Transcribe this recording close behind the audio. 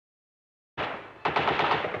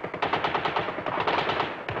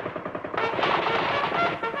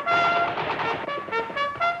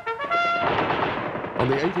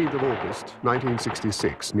18th of August,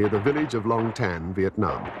 1966, near the village of Long Tan,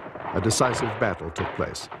 Vietnam, a decisive battle took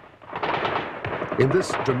place. In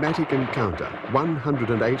this dramatic encounter,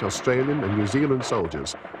 108 Australian and New Zealand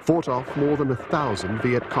soldiers fought off more than 1,000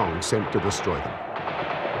 Viet Cong sent to destroy them.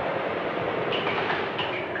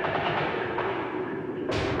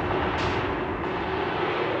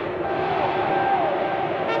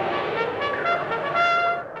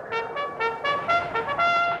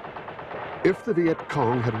 If the Viet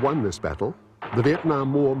Cong had won this battle, the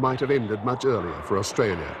Vietnam War might have ended much earlier for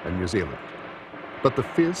Australia and New Zealand. But the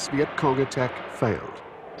fierce Viet Cong attack failed.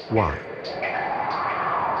 Why?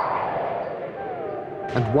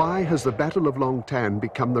 And why has the Battle of Long Tan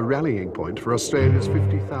become the rallying point for Australia's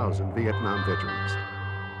 50,000 Vietnam veterans?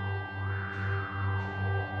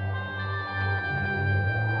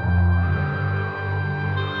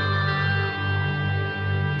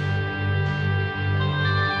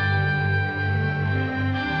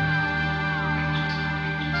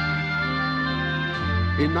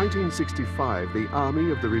 In 1965, the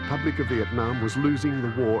Army of the Republic of Vietnam was losing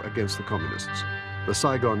the war against the Communists. The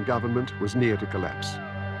Saigon government was near to collapse.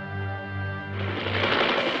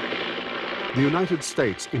 The United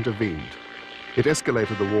States intervened. It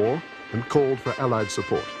escalated the war and called for Allied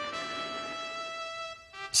support.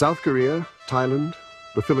 South Korea, Thailand,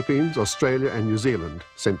 the Philippines, Australia and New Zealand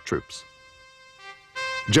sent troops.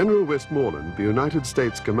 General Westmoreland, the United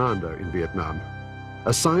States commander in Vietnam,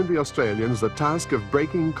 assigned the Australians the task of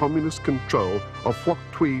breaking communist control of Phuoc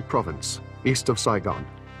Tuy province, east of Saigon.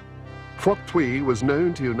 Phuoc Tuy was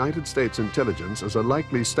known to United States intelligence as a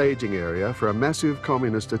likely staging area for a massive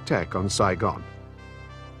communist attack on Saigon.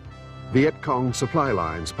 Viet Cong supply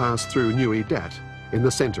lines passed throh Nui Dat in the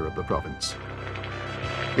center of the province.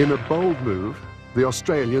 In a bold move, the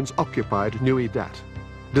Australians occupied Nui Dat,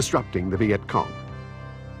 disrupting the Viet Cong.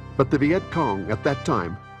 But the Viet Cong at that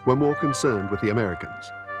time were more concerned with the Americans.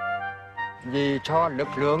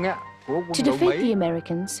 To defeat the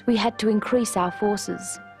Americans, we had to increase our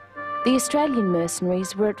forces. The Australian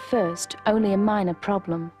mercenaries were at first only a minor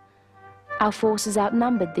problem. Our forces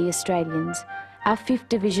outnumbered the Australians. Our 5th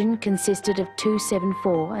Division consisted of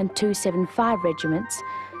 274 and 275 regiments,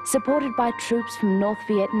 supported by troops from North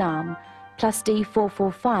Vietnam, plus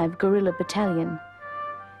D445 Guerrilla Battalion.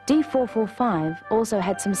 D445 also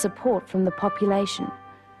had some support from the population.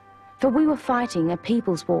 For we were fighting a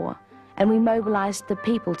people's war, and we mobilized the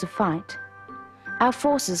people to fight. Our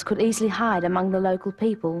forces could easily hide among the local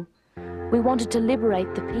people. We wanted to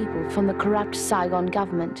liberate the people from the corrupt Saigon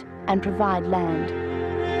government and provide land.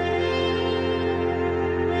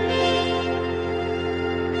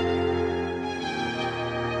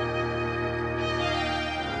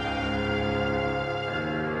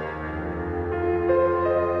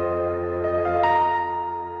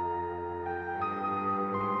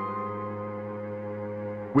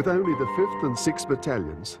 With only the 5th and 6th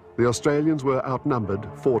battalions, the Australians were outnumbered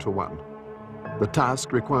 4-1. The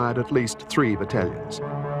task required at least 3 battalions,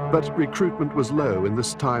 but recruitment was low in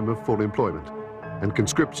this time of full employment, and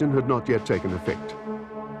conscription had not yet taken effect.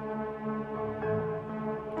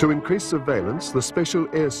 To increase surveillance, the Special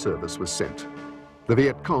Air Service was sent. The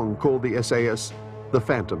Viet Cong called the SAS the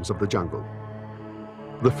Phantoms of the Jungle.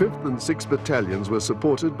 The 5th and 6th battalions were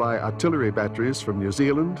supported by artillery batteries from New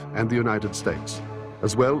Zealand and the United States,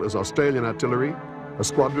 as well as Australian artillery, a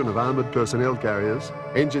squadron of armoured personnel carriers,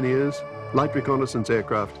 engineers, light reconnaissance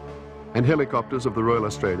aircraft, and helicopters of the Royal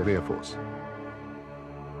Australian Air Force.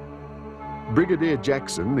 Brigadier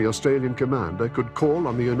Jackson, the Australian commander, could call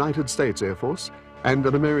on the United States Air Force and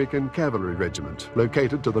an American cavalry regiment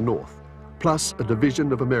located to the north, plus a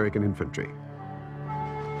division of American infantry.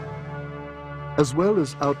 As well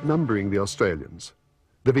as outnumbering the Australians,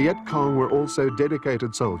 the Viet Cong were also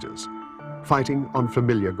dedicated soldiers, fighting on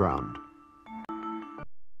familiar ground.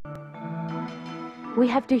 We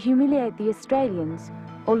have to humiliate the Australians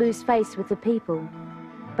or lose face with the people,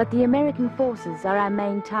 but the American forces are our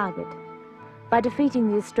main target. By defeating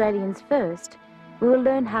the Australians first, we will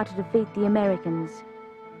learn how to defeat the Americans.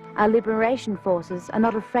 Our liberation forces are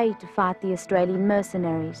not afraid to fight the Australian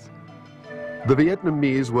mercenaries. The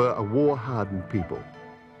Vietnamese were a war-hardened people.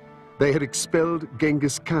 They had expelled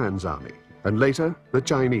Genghis Khan's army, and later the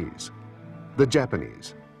Chinese, the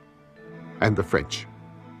Japanese, and the French.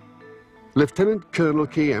 Lieutenant Colonel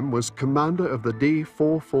Kiem was commander of the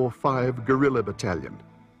D445 Guerrilla Battalion,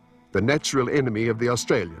 the natural enemy of the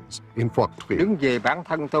Australians in Phuoc Tuy.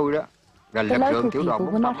 The local people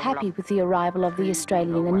were not happy with the arrival of the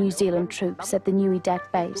Australian and New Zealand troops at the Nui Dat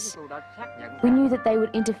base. We knew that they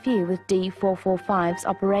would interfere with D445's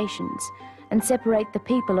operations and separate the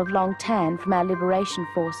people of Long Tan from our liberation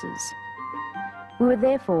forces. We were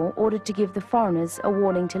therefore ordered to give the foreigners a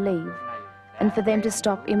warning to leave and for them to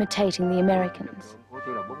stop imitating the Americans.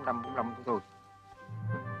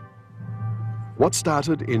 What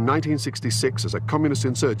started in 1966 as a communist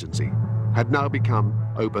insurgency had now become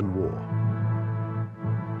open war.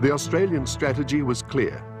 The Australian strategy was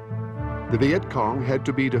clear. The Viet Cong had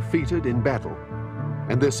to be defeated in battle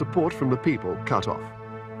and their support from the people cut off.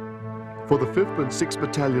 For the 5th and 6th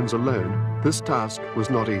Battalions alone, this task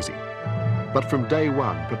was not easy. But from day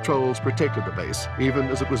one, patrols protected the base, even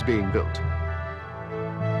as it was being built.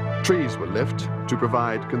 Trees were left to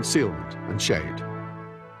provide concealment and shade.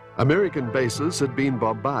 American bases had been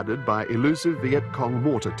bombarded by elusive Viet Cong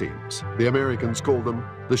mortar teams. The Americans called them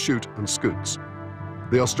the Shoot and Scoots.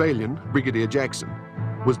 The Australian, Brigadier Jackson,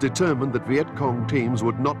 was determined that Viet Cong teams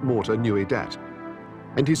would not mortar Nui Dat,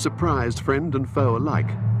 and he surprised friend and foe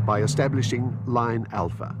alike by establishing Line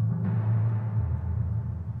Alpha.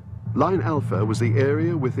 Line Alpha was the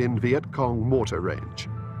area within Viet Cong mortar range.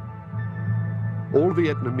 All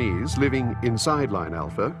Vietnamese living inside Line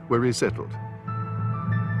Alpha were resettled.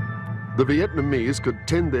 The Vietnamese could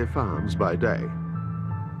tend their farms by day,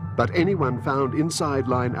 but anyone found inside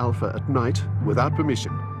Line Alpha at night without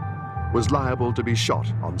permission was liable to be shot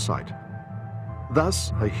on sight.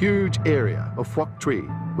 Thus, a huge area of Phuoc Tri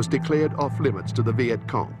was declared off limits to the Viet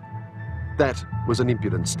Cong. That was an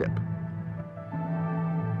impudent step.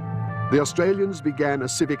 The Australians began a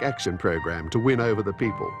civic action program to win over the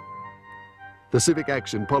people. The civic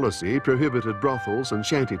action policy prohibited brothels and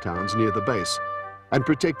shantytowns near the base and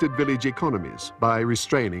protected village economies by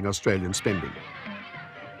restraining Australian spending.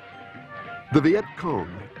 The Viet Cong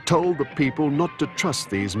told the people not to trust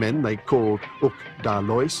these men they called Uk Da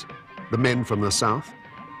Lois, the men from the south,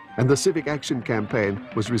 and the civic action campaign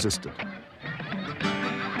was resisted.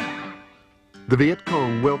 The Viet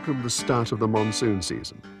Cong welcomed the start of the monsoon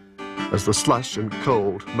season, as the slush and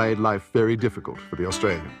cold made life very difficult for the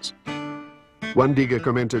Australians. One digger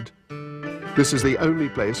commented, "This is the only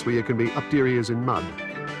place where you can be up to your ears in mud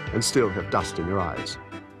and still have dust in your eyes."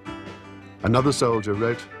 Another soldier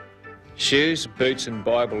wrote, "Shoes, boots and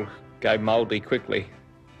Bible go mouldy quickly.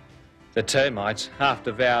 The termites half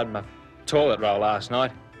devoured my toilet roll last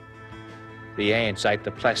night. The ants ate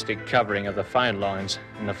the plastic covering of the phone lines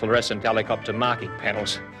and the fluorescent helicopter marking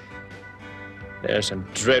panels. There are some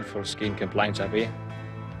dreadful skin complaints up here.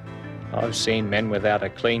 I've seen men without a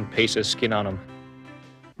clean piece of skin on them."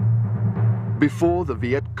 Before the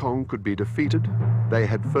Viet Cong could be defeated, they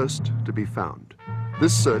had first to be found.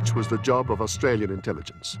 This search was the job of Australian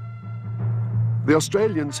intelligence. The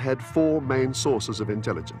Australians had 4 main sources of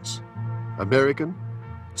intelligence: American,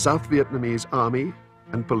 South Vietnamese Army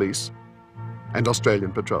and police, and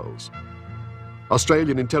Australian patrols.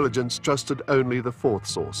 Australian intelligence trusted only the 4th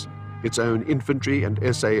source, its own infantry and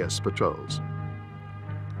SAS patrols.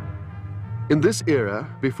 In this era,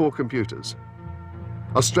 before computers,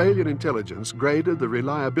 Australian intelligence graded the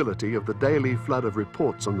reliability of the daily flood of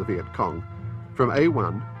reports on the Viet Cong from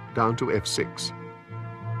A1 down to F6.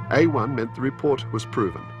 A1 meant the report was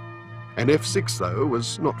proven, and F6, though,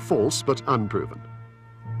 was not false but unproven.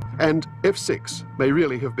 And F6 may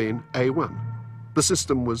really have been A1. The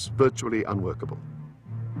system was virtually unworkable.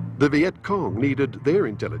 The Viet Cong needed their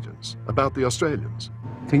intelligence about the Australians.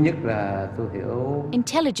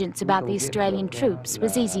 Intelligence about the Australian troops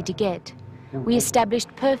was easy to get. We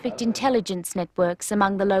established perfect intelligence networks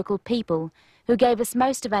among the local people who gave us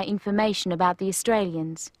most of our information about the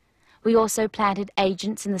Australians. We also planted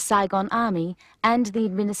agents in the Saigon Army and the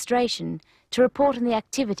administration to report on the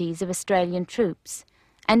activities of Australian troops,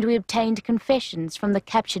 and we obtained confessions from the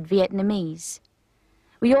captured Vietnamese.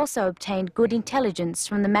 We also obtained good intelligence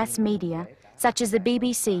from the mass media, such as the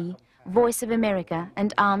BBC, Voice of America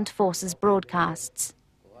and Armed Forces broadcasts.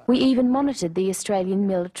 We even monitored the Australian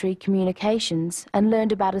military communications and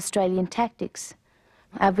learned about Australian tactics.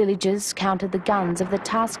 Our villagers counted the guns of the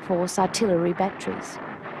task force artillery batteries.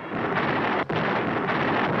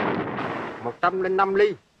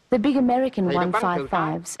 The big American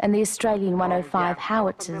 155s and the Australian 105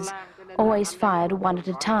 howitzers always fired one at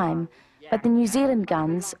a time, but the New Zealand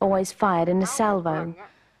guns always fired in a salvo.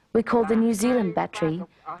 We called the New Zealand battery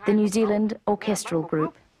the New Zealand Orchestral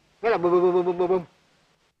Group.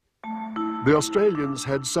 The Australians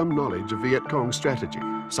had some knowledge of Viet Cong strategy,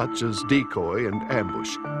 such as decoy and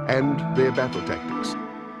ambush, and their battle tactics,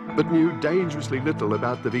 but knew dangerously little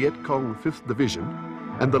about the Viet Cong 5th Division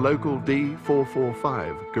and the local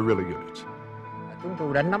D445 guerrilla unit.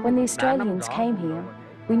 When the Australians came here,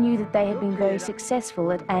 we knew that they had been very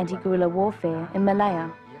successful at anti-guerrilla warfare in Malaya.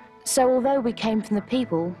 So although we came from the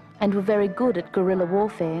people and were very good at guerrilla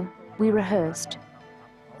warfare, we rehearsed.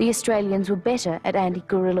 The Australians were better at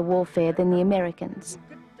anti-guerrilla warfare than the Americans.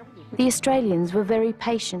 The Australians were very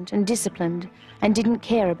patient and disciplined and didn't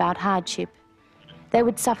care about hardship. They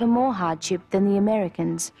would suffer more hardship than the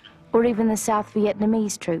Americans or even the South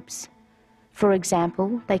Vietnamese troops. For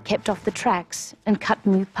example, they kept off the tracks and cut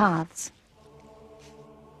new paths.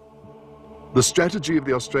 The strategy of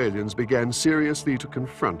the Australians began seriously to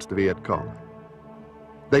confront the Viet Cong.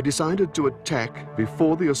 They decided to attack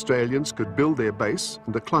before the Australians could build their base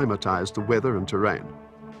and acclimatise to weather and terrain.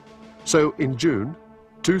 So in June,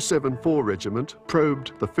 274 Regiment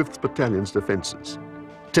probed the 5th Battalion's defences,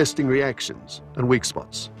 testing reactions and weak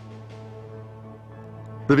spots.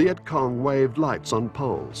 The Viet Cong waved lights on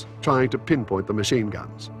poles, trying to pinpoint the machine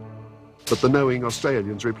guns. But the knowing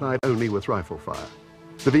Australians replied only with rifle fire.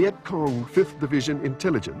 The Viet Cong 5th Division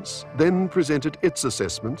Intelligence then presented its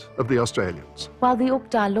assessment of the Australians. While the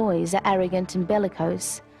Ouk Dar Loys are arrogant and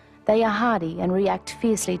bellicose, they are hardy and react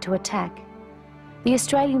fiercely to attack. The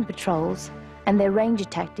Australian patrols and their ranger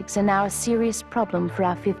tactics are now a serious problem for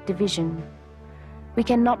our 5th Division. We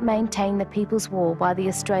cannot maintain the People's War while the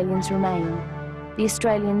Australians remain. The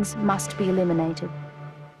Australians must be eliminated.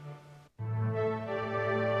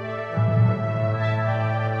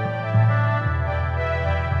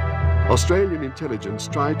 Australian intelligence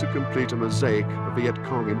tried to complete a mosaic of Viet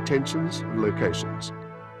Cong intentions and locations.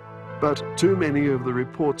 But too many of the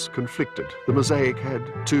reports conflicted. The mosaic had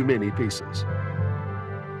too many pieces.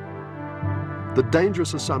 The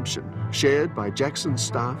dangerous assumption shared by Jackson's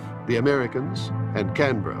staff, the Americans, and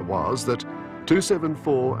Canberra was that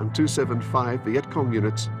 274 and 275 Viet Cong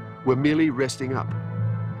units were merely resting up,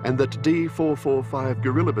 and that D445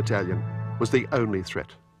 Guerrilla Battalion was the only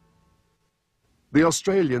threat. The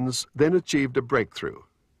Australians then achieved a breakthrough.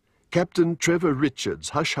 Captain Trevor Richards'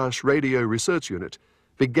 Hush Hush Radio Research Unit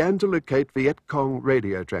began to locate Viet Cong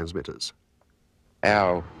radio transmitters.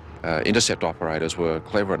 Our intercept operators were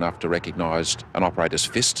clever enough to recognise an operator's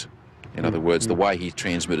fist. In other words, the way he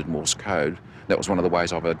transmitted Morse code. That was one of the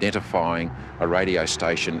ways of identifying a radio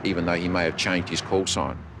station, even though he may have changed his call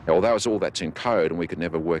sign. Now, although all that's in code and we could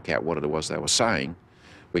never work out what it was they were saying,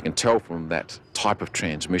 we can tell from that type of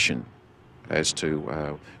transmission as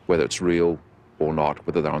to whether it's real or not,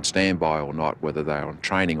 whether they're on standby or not, whether they're on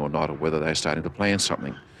training or not, or whether they're starting to plan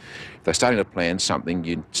something. If they're starting to plan something,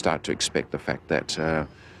 you start to expect the fact that the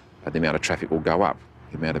amount of traffic will go up,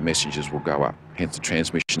 the amount of messages will go up, hence the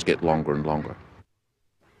transmissions get longer and longer.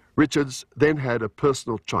 Richards then had a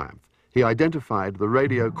personal triumph. He identified the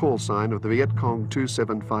radio call sign of the Viet Cong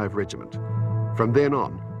 275 Regiment. From then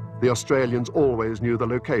on, the Australians always knew the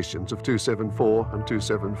locations of 274 and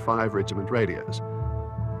 275 Regiment radios.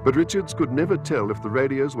 But Richards could never tell if the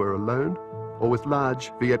radios were alone or with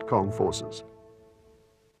large Viet Cong forces.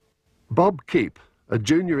 Bob Keep, a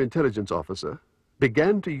junior intelligence officer,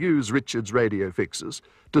 began to use Richards' radio fixes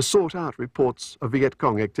to sort out reports of Viet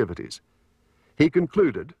Cong activities. He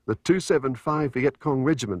concluded that 275 Viet Cong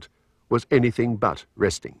Regiment was anything but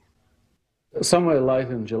resting. Somewhere late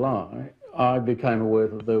in July, I became aware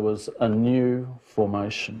that there was a new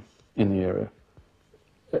formation in the area,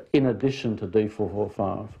 in addition to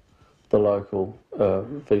D445, the local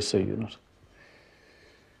VC unit.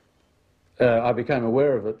 I became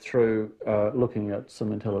aware of it through looking at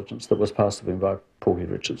some intelligence that was passed to me by Porky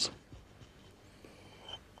Richards.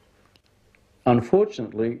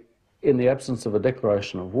 Unfortunately, in the absence of a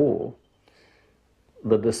declaration of war,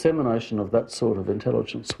 the dissemination of that sort of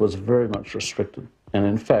intelligence was very much restricted. And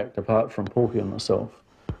in fact, apart from Porky and myself,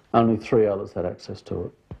 only 3 others had access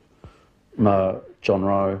to it. John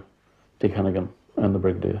Rowe, Dick Hannigan, and the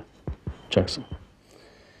Brigadier Jackson.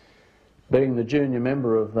 Being the junior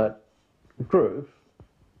member of that group,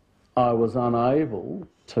 I was unable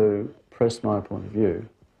to press my point of view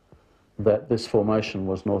that this formation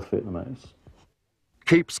was North Vietnamese.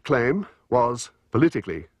 Keep's claim was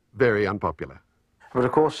politically very unpopular. But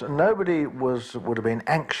of course, nobody would have been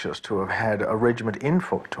anxious to have had a regiment in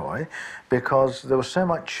Phuoc Toi, because there was so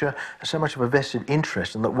much of a vested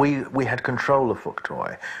interest in that we had control of Phuoc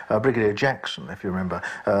Toi. Brigadier Jackson, if you remember,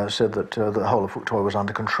 said that the whole of Phuoc Toi was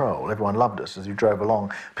under control. Everyone loved us. As you drove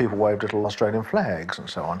along, people waved little Australian flags and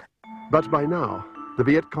so on. But by now, the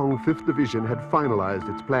Viet Cong 5th Division had finalised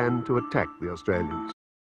its plan to attack the Australians.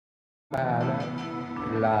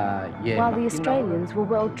 While the Australians were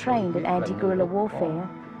well trained at anti-guerrilla warfare,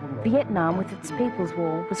 Vietnam with its People's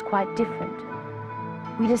War was quite different.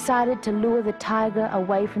 We decided to lure the tiger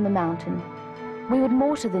away from the mountain. We would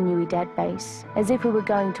mortar the Nui Dat base as if we were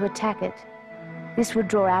going to attack it. This would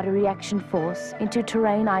draw out a reaction force into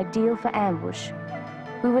terrain ideal for ambush.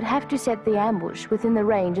 We would have to set the ambush within the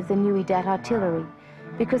range of the Nui Dat artillery,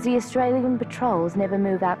 because the Australian patrols never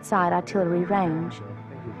move outside artillery range.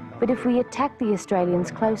 But if we attacked the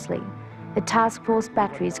Australians closely, the task force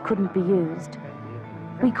batteries couldn't be used.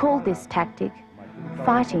 We called this tactic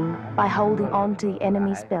fighting by holding on to the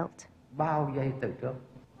enemy's belt.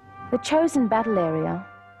 The chosen battle area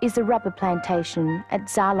is the rubber plantation at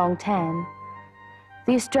Za Long Tan.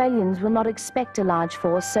 The Australians will not expect a large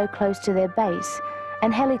force so close to their base,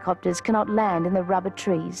 and helicopters cannot land in the rubber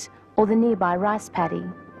trees or the nearby rice paddy.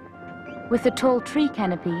 With the tall tree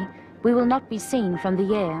canopy, we will not be seen from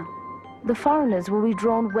the air. The foreigners will be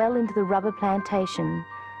drawn well into the rubber plantation.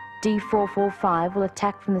 D445 will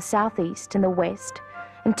attack from the southeast and the west,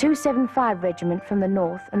 and 275 Regiment from the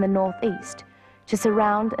north and the northeast, to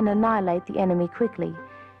surround and annihilate the enemy quickly,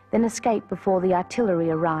 then escape before the artillery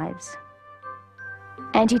arrives.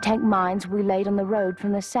 Anti-tank mines will be laid on the road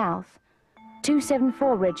from the south.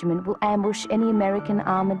 274 Regiment will ambush any American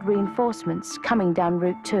armoured reinforcements coming down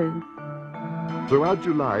Route 2. Throughout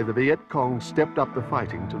July, the Viet Cong stepped up the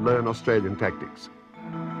fighting to learn Australian tactics.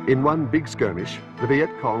 In one big skirmish, the Viet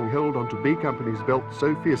Cong held onto B Company's belt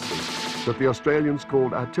so fiercely that the Australians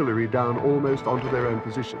called artillery down almost onto their own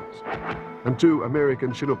positions, and 2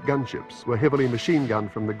 American Chinook gunships were heavily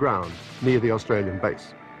machine-gunned from the ground near the Australian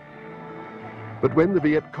base. But when the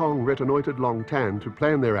Viet Cong reconnoitred Long Tan to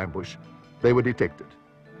plan their ambush, they were detected.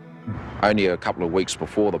 Only a couple of weeks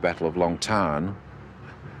before the Battle of Long Tan,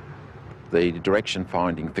 the direction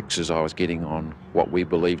finding fixes I was getting on what we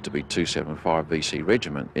believed to be 275 VC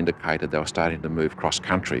Regiment indicated they were starting to move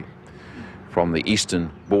cross-country from the eastern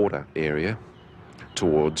border area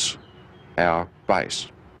towards our base.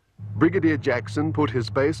 Brigadier Jackson put his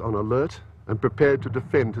base on alert and prepared to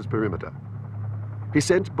defend his perimeter. He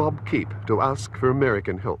sent Bob Keep to ask for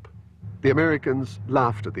American help. The Americans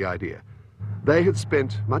laughed at the idea. They had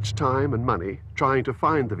spent much time and money trying to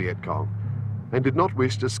find the Viet Cong and did not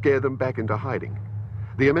wish to scare them back into hiding.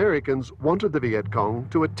 The Americans wanted the Viet Cong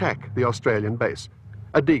to attack the Australian base,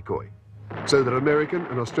 a decoy, so that American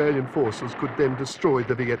and Australian forces could then destroy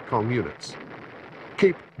the Viet Cong units.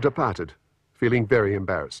 Keep departed, feeling very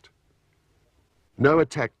embarrassed. No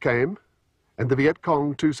attack came, and the Viet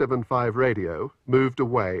Cong 275 radio moved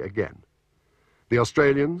away again. The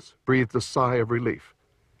Australians breathed a sigh of relief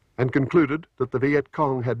and concluded that the Viet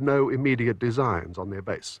Cong had no immediate designs on their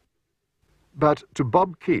base. But to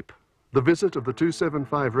Bob Keep, the visit of the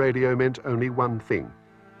 275 radio meant only one thing.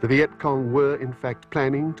 The Viet Cong were, in fact,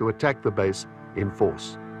 planning to attack the base in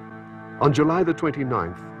force. On July the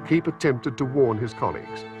 29th, Keep attempted to warn his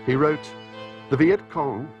colleagues. He wrote, "The Viet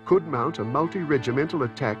Cong could mount a multi-regimental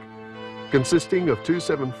attack consisting of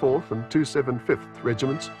 274th and 275th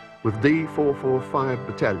Regiments with D445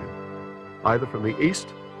 Battalion, either from the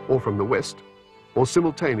east or from the west, or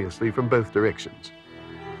simultaneously from both directions.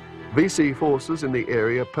 VC forces in the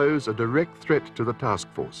area pose a direct threat to the task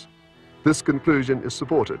force. This conclusion is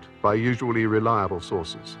supported by usually reliable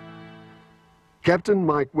sources." Captain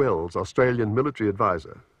Mike Wells, Australian military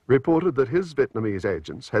advisor, reported that his Vietnamese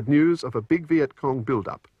agents had news of a big Viet Cong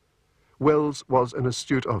build-up. Wells was an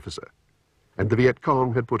astute officer, and the Viet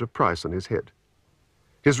Cong had put a price on his head.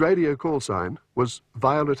 His radio call sign was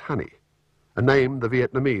Violet Honey, a name the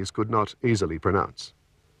Vietnamese could not easily pronounce.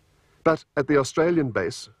 But at the Australian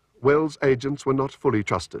base, Wells' agents were not fully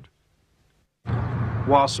trusted.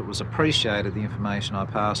 Whilst it was appreciated, the information I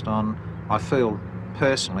passed on, I feel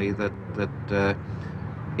personally that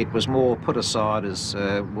it was more put aside as,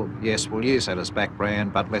 well, yes, we'll use that as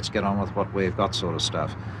background, but let's get on with what we've got sort of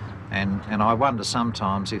stuff. And I wonder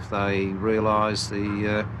sometimes if they realise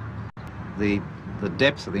the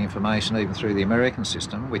depth of the information even through the American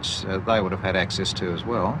system, which they would have had access to as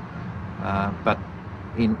well, but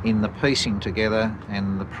in the piecing together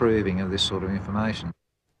and the proving of this sort of information.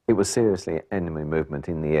 It was seriously enemy movement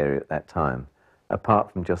in the area at that time,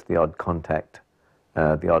 apart from just the odd contact,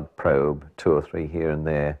 the odd probe, 2 or 3 here and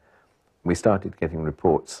there. We started getting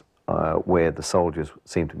reports where the soldiers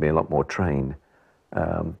seemed to be a lot more trained.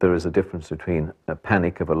 There is a difference between a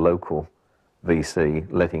panic of a local VC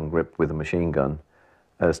letting rip with a machine gun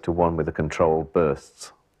as to one with a controlled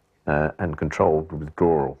bursts and controlled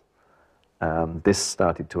withdrawal. This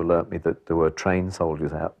started to alert me that there were trained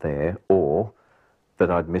soldiers out there, or that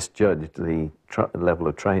I'd misjudged the level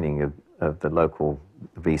of training of the local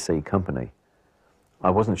VC company. I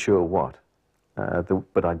wasn't sure what,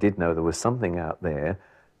 but I did know there was something out there,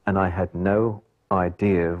 and I had no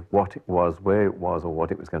idea what it was, where it was, or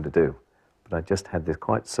what it was going to do. But I just had this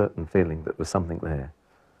quite certain feeling that there was something there.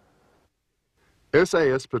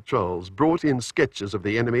 SAS patrols brought in sketches of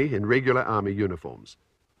the enemy in regular army uniforms.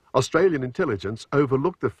 Australian intelligence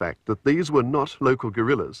overlooked the fact that these were not local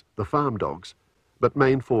guerrillas, the farm dogs, but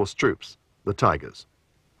main force troops, the Tigers.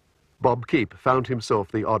 Bob Keep found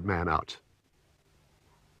himself the odd man out.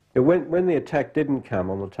 When the attack didn't come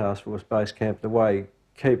on the task force base camp the way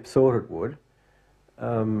Keep thought it would,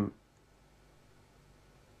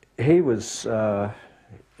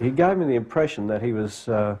 he gave me the impression that he was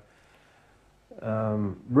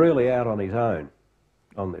really out on his own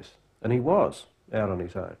on this, and he was out on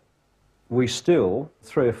his own. We still,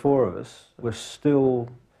 3 or 4 of us, were still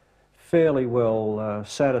fairly well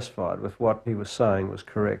satisfied with what he was saying was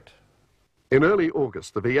correct. In early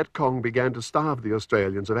August, the Viet Cong began to starve the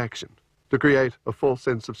Australians of action to create a false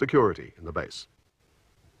sense of security in the base.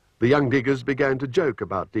 The young diggers began to joke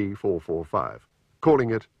about D445,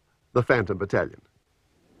 calling it the Phantom Battalion.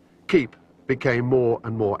 Keep became more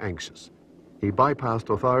and more anxious. He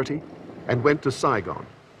bypassed authority and went to Saigon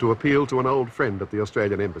to appeal to an old friend at the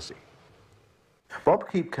Australian Embassy.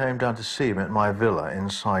 Bob Keep came down to see me at my villa in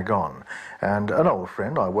Saigon, and an old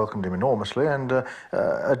friend, I welcomed him enormously, and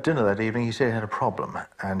at dinner that evening he said he had a problem,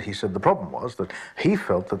 and he said the problem was that he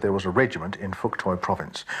felt that there was a regiment in Phuoc Toi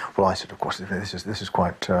province. Well, I said, of course, this is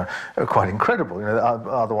quite incredible, you know,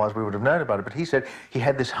 otherwise we would have known about it, but he said he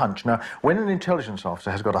had this hunch. Now, when an intelligence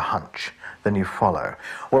officer has got a hunch, then you follow.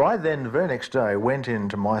 Well, I then, the very next day, went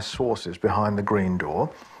into my sources behind the green door,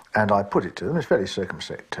 and I put it to them in fairly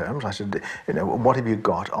circumspect terms. I said, you know, what have you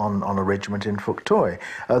got on a regiment in Phuoc Toi?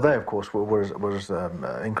 They, of course, were as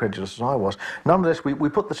incredulous as I was. Nonetheless, we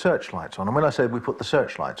put the searchlights on. And when I say we put the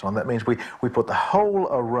searchlights on, that means we put the whole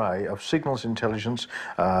array of signals intelligence,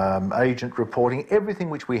 agent reporting, everything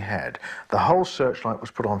which we had. The whole searchlight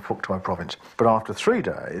was put on Phuoc Toi province. But after 3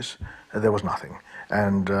 days, there was nothing.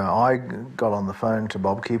 And I got on the phone to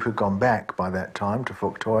Bob Keep, who'd gone back by that time to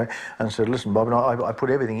Phuoc Toi, and said, listen, Bob, I put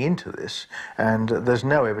everything into this, and there's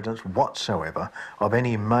no evidence whatsoever of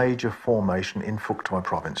any major formation in Phuoc Toi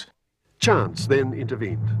province. Chance then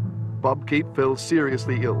intervened. Bob Keep fell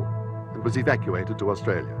seriously ill and was evacuated to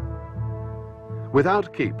Australia.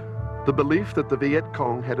 Without Keep, the belief that the Viet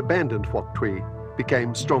Cong had abandoned Phuoc Toi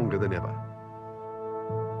became stronger than ever.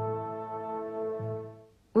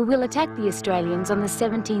 We will attack the Australians on the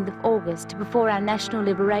 17th of August before our National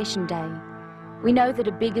Liberation Day. We know that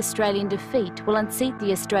a big Australian defeat will unseat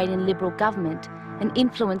the Australian Liberal government and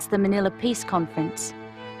influence the Manila Peace Conference.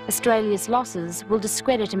 Australia's losses will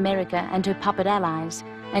discredit America and her puppet allies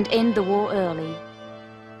and end the war early.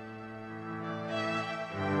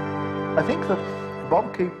 I think that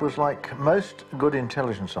Bob Keep was like most good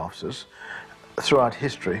intelligence officers throughout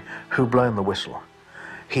history who've blown the whistle.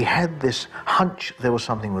 He had this hunch there was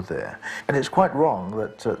something there. And it's quite wrong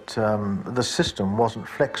that the system wasn't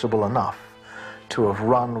flexible enough to have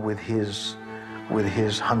run with his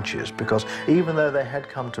hunches, because even though they had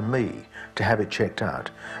come to me to have it checked out,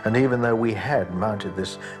 and even though we had mounted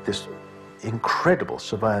this incredible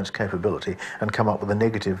surveillance capability and come up with a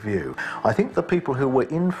negative view, I think the people who were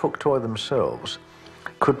in Phuoc Toi themselves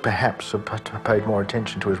could perhaps have paid more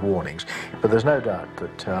attention to his warnings. But there's no doubt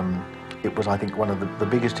that it was, I think, one of the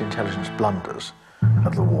biggest intelligence blunders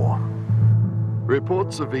of the war.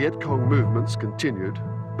 Reports of Viet Cong movements continued,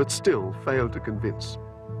 but still failed to convince.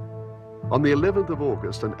 On the 11th of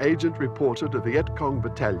August, an agent reported a Viet Cong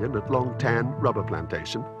battalion at Long Tan rubber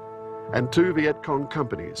plantation and 2 Viet Cong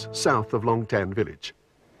companies south of Long Tan village.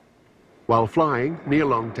 While flying near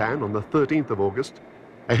Long Tan on the 13th of August,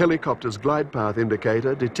 a helicopter's glide path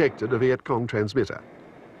indicator detected a Viet Cong transmitter.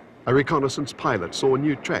 A reconnaissance pilot saw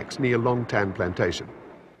new tracks near Long Tan plantation.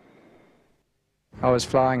 I was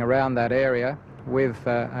flying around that area with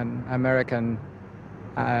an American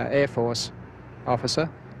Air Force officer.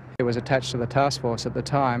 He was attached to the task force at the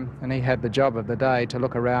time, and he had the job of the day to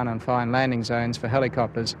look around and find landing zones for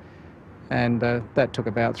helicopters. And that took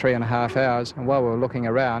about 3.5 hours. And while we were looking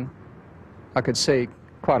around, I could see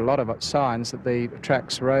quite a lot of signs that the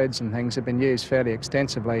tracks, roads and things had been used fairly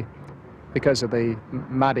extensively. Because of the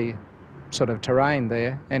muddy sort of terrain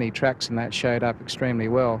there, any tracks in that showed up extremely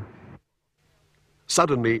well.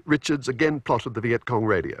 Suddenly, Richards again plotted the Viet Cong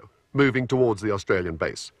radio, moving towards the Australian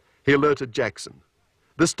base. He alerted Jackson.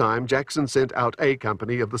 This time, Jackson sent out A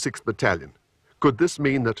Company of the 6th Battalion. Could this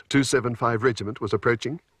mean that 275 Regiment was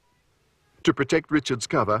approaching? To protect Richards'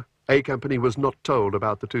 cover, A Company was not told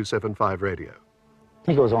about the 275 radio. I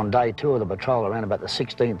think it was on day 2 of the patrol, around about the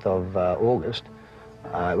 16th of August.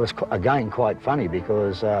 It was, again, quite funny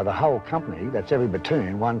because the whole company, that's every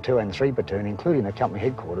platoon, 1, 2 and 3 platoon, including the company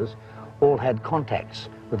headquarters, all had contacts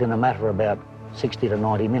within a matter of about 60 to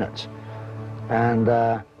 90 minutes. And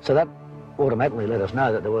so that automatically let us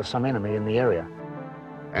know that there was some enemy in the area.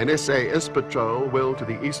 An SAS patrol well to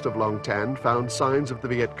the east of Long Tan found signs of the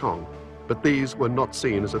Viet Cong, but these were not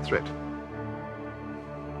seen as a threat.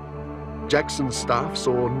 Jackson's staff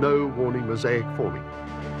saw no warning mosaic forming.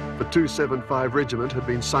 The 275 Regiment had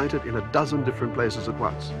been sighted in a dozen different places at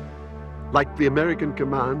once. Like the American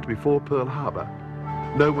command before Pearl Harbor,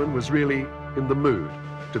 no one was really in the mood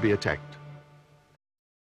to be attacked.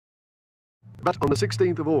 But on the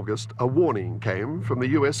 16th of August, a warning came from the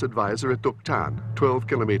US advisor at Duc Tan, 12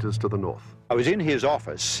 kilometres to the north. I was in his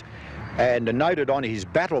office and noted on his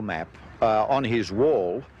battle map on his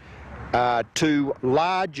wall 2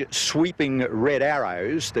 large sweeping red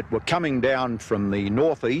arrows that were coming down from the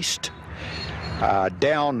northeast,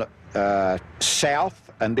 down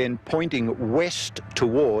south, and then pointing west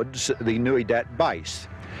towards the Nui Dat base.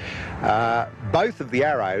 Both of the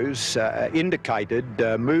arrows indicated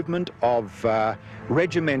movement of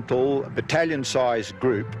regimental battalion-sized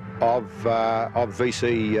group of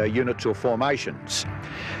VC units or formations.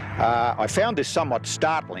 I found this somewhat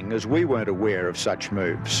startling as we weren't aware of such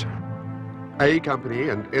moves. A Company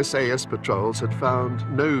and SAS patrols had found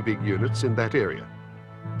no big units in that area,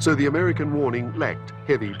 so the American warning lacked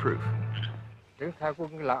heavy proof.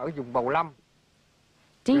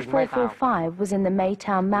 D445 was in the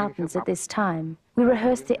Maytown Mountains at this time. We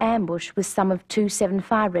rehearsed the ambush with some of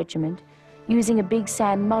 275 Regiment, using a big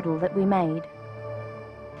sand model that we made.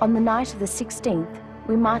 On the night of the 16th,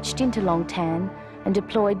 we marched into Long Tan and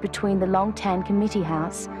deployed between the Long Tan Committee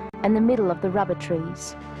House and the middle of the rubber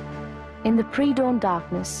trees. In the pre-dawn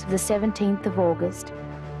darkness of the 17th of August,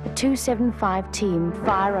 the 275 team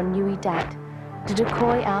fire on Nui Dat to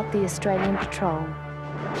decoy out the Australian patrol.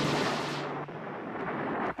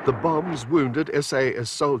 The bombs wounded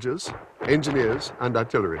SAS soldiers, engineers and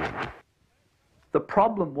artillerymen. The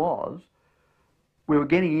problem was we were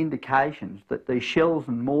getting indications that these shells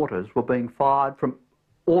and mortars were being fired from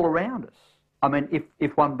all around us. I mean,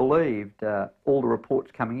 if one believed all the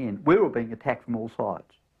reports coming in, we were being attacked from all sides.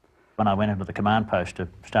 When I went into the command post to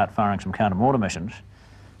start firing some counter-mortar missions,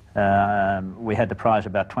 we had to prize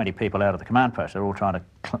about 20 people out of the command post. They were all trying to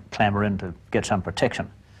clamber in to get some protection.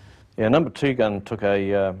 Yeah, number 2 gun took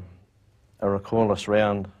a recoilless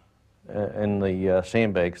round in the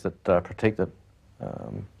sandbags that protected.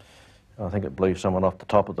 I think it blew someone off the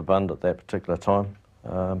top of the bund at that particular time.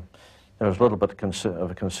 There was a little bit of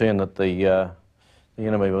a concern that the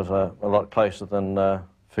enemy was a lot closer than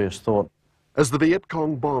first thought. As the Viet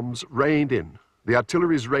Cong bombs rained in, the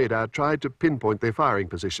artillery's radar tried to pinpoint their firing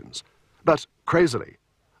positions. But, crazily,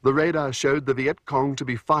 the radar showed the Viet Cong to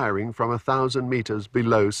be firing from 1,000 metres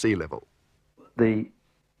below sea level. The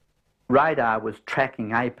radar was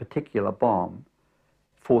tracking a particular bomb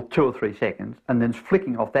for 2 or 3 seconds and then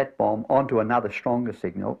flicking off that bomb onto another stronger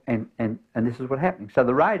signal, and this is what happening. So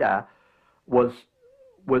the radar the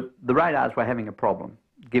radars were having a problem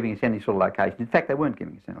giving us any sort of location. In fact, they weren't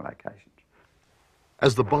giving us any locations.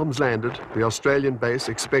 As the bombs landed, the Australian base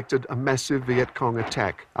expected a massive Viet Cong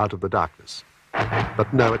attack out of the darkness.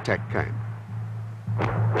 But no attack came.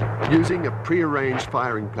 Using a pre-arranged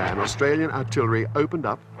firing plan, Australian artillery opened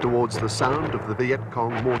up towards the sound of the Viet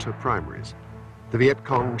Cong mortar primaries. The Viet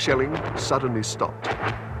Cong shelling suddenly stopped.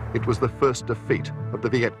 It was the first defeat of the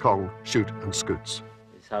Viet Cong shoot and scoots.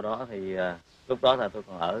 In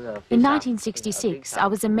 1966, I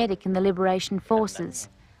was a medic in the Liberation Forces.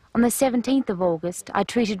 On the 17th of August, I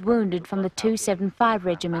treated wounded from the 275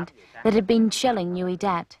 Regiment that had been shelling Nui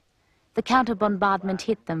Dat. The counter-bombardment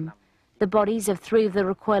hit them. The bodies of 3 of the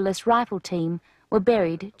recoilless rifle team were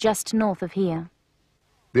buried just north of here.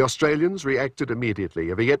 The Australians reacted immediately.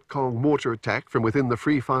 A Viet Cong mortar attack from within the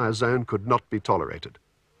free fire zone could not be tolerated.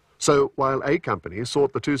 So while A Company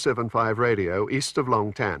sought the 275 radio east of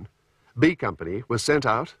Long Tan, B Company was sent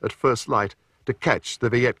out at first light to catch the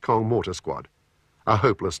Viet Cong mortar squad. A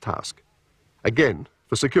hopeless task. Again,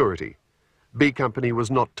 for security, B Company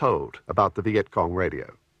was not told about the Viet Cong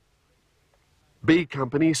radio. B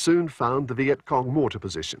Company soon found the Viet Cong mortar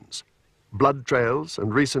positions. Blood trails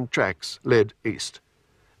and recent tracks led east.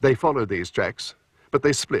 They followed these tracks, but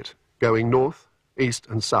they split, going north, east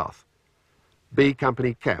and south. B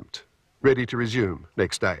Company camped, ready to resume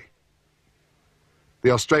next day.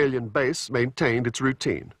 The Australian base maintained its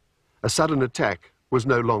routine. A sudden attack was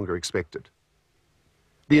no longer expected.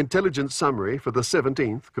 The intelligence summary for the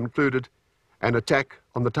 17th concluded, an attack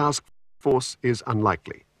on the task force is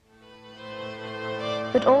unlikely.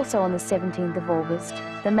 But also on the 17th of August,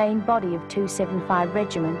 the main body of 275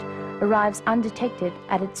 Regiment arrives undetected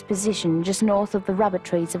at its position just north of the rubber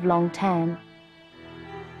trees of Long Tan.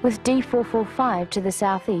 With D445 to the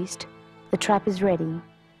southeast, the trap is ready.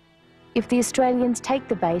 If the Australians take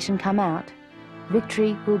the bait and come out,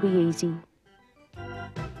 victory will be easy.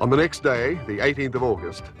 On the next day, the 18th of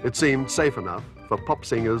August, it seemed safe enough for pop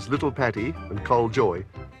singers Little Pattie and Col Joy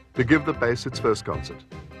to give the base its first concert.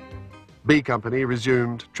 B Company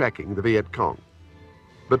resumed tracking the Viet Cong,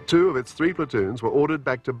 but 2 of its 3 platoons were ordered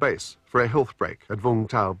back to base for a health break at Vung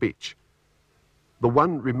Tau Beach. The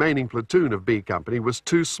 1 remaining platoon of B Company was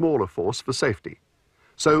too small a force for safety,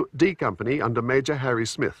 so D Company under Major Harry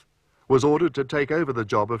Smith was ordered to take over the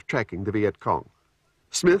job of tracking the Viet Cong.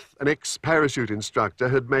 Smith, an ex-parachute instructor,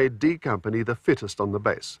 had made D Company the fittest on the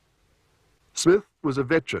base. Smith was a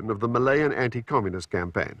veteran of the Malayan anti-communist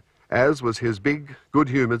campaign, as was his big,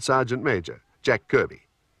 good-humoured Sergeant Major, Jack Kirby.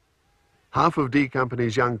 Half of D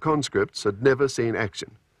Company's young conscripts had never seen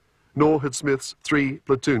action, nor had Smith's 3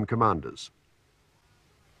 platoon commanders.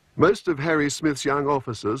 Most of Harry Smith's young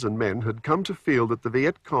officers and men had come to feel that the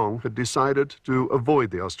Viet Cong had decided to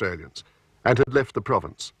avoid the Australians and had left the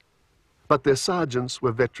province. But their sergeants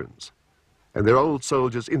were veterans, and their old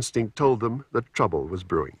soldiers' instinct told them that trouble was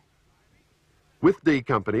brewing. With D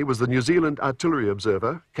Company was the New Zealand artillery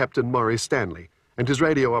observer, Captain Maurice Stanley, and his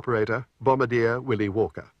radio operator, Bombardier Willie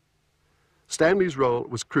Walker. Stanley's role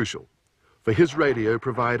was crucial, for his radio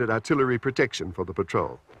provided artillery protection for the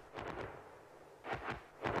patrol.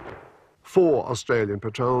 4 Australian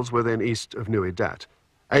patrols were then east of Nui Dat.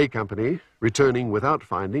 A Company, returning without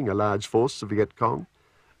finding a large force of Viet Cong,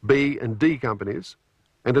 B and D Companies,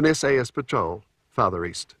 and an SAS patrol farther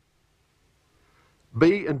east.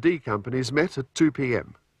 B and D Companies met at 2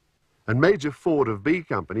 p.m, and Major Ford of B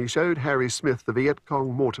Company showed Harry Smith the Viet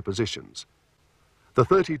Cong mortar positions. The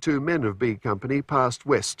 32 men of B Company passed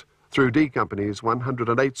west through D Company's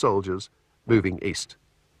 108 soldiers, moving east.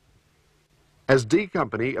 As D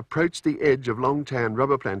Company approached the edge of Long Tan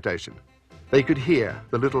rubber plantation, they could hear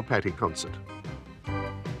the Little Pattie concert.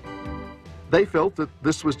 They felt that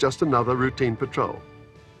this was just another routine patrol.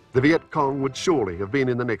 The Viet Cong would surely have been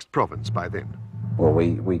in the next province by then. Well,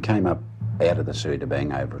 we came up out of the Sui de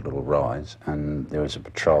Beng over a little rise, and there was a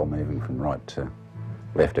patrol moving from right to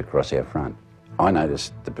left across our front. I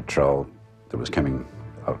noticed the patrol that was coming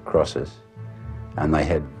across us, and they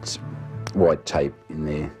had white tape in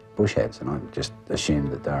their bush hats, and I just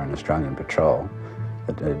assumed that they were an Australian patrol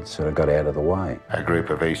that had sort of got out of the way. A group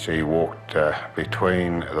of EC walked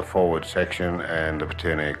between the forward section and the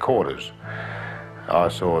platoon headquarters. I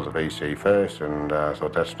saw the VC first and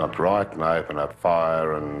thought that's not right, and I opened up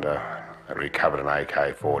fire and recovered an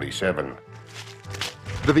AK-47.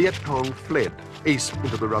 The Viet Cong fled east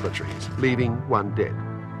into the rubber trees, leaving 1 dead.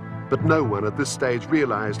 But no one at this stage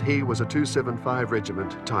realised he was a 275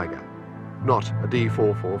 Regiment Tiger, not a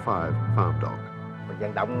D445 farm dog.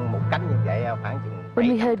 When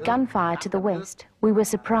we heard gunfire to the west, we were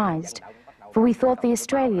surprised, for we thought the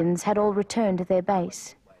Australians had all returned to their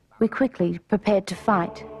base. We quickly prepared to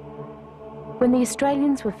fight. When the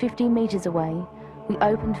Australians were 50 metres away, we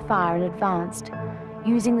opened fire and advanced,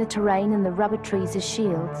 using the terrain and the rubber trees as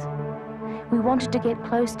shields. We wanted to get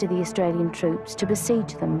close to the Australian troops to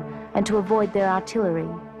besiege them and to avoid their artillery.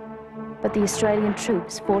 But the Australian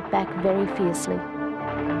troops fought back very fiercely.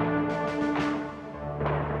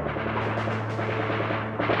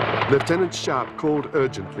 Lieutenant Sharp called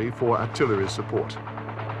urgently for artillery support.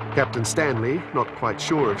 Captain Stanley, not quite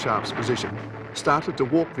sure of Sharp's position, started to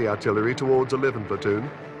walk the artillery towards 11 platoon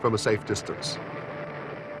from a safe distance.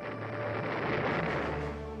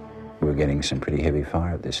 We were getting some pretty heavy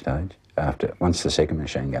fire at this stage. Once the second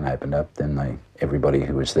machine gun opened up, then everybody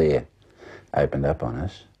who was there opened up on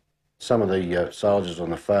us. Some of the soldiers on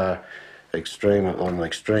the far extreme, on the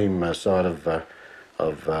extreme side of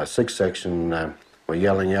 6th section were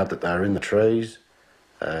yelling out that they were in the trees,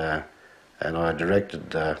 and I directed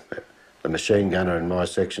the machine gunner in my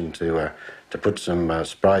section to put some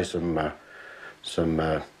spray some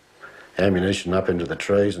ammunition up into the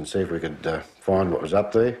trees and see if we could find what was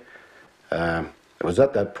up there. It was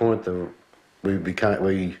at that point that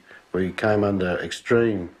we came under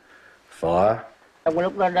extreme fire. On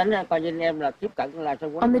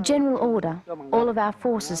the general order, all of our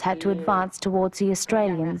forces had to advance towards the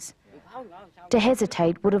Australians. To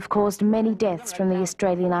hesitate would have caused many deaths from the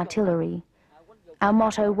Australian artillery. Our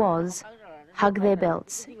motto was, hug their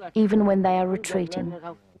belts, even when they are retreating.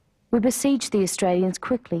 We besieged the Australians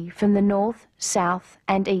quickly from the north, south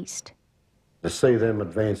and east. To see them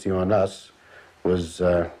advancing on us was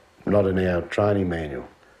not in our training manual,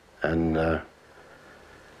 and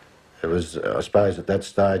it was, I suppose at that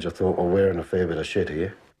stage I thought, well, we're in a fair bit of shit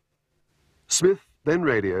here. Smith then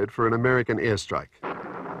radioed for an American airstrike.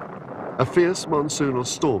 A fierce monsoonal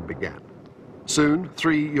storm began. Soon,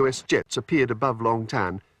 3 US jets appeared above Long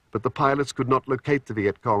Tan, but the pilots could not locate the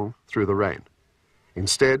Viet Cong through the rain.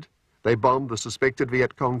 Instead, they bombed the suspected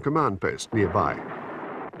Viet Cong command post nearby.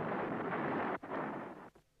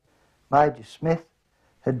 Major Smith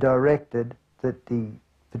had directed that the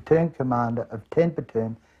platoon commander of 10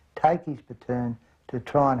 Platoon take his platoon to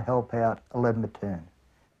try and help out 11 Platoon.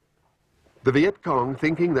 The Viet Cong,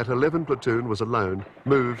 thinking that 11 Platoon was alone,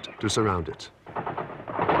 moved to surround it.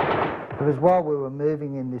 It was while we were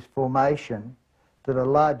moving in this formation that a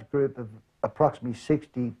large group of approximately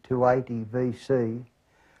 60 to 80 VC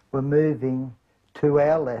were moving to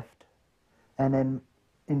our left and then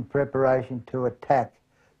in preparation to attack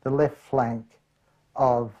the left flank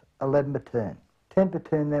of 11 Platoon. 10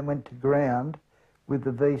 Platoon then went to ground with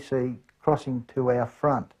the VC crossing to our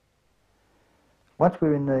front. Once we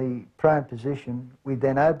were in the prone position, we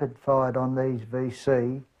then opened fire on these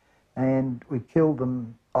VC and we killed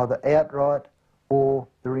them either outright or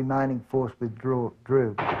the remaining force withdrew.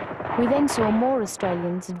 We then saw more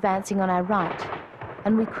Australians advancing on our right,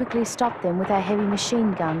 and we quickly stopped them with our heavy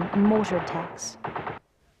machine gun and mortar attacks.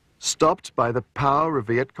 Stopped by the power of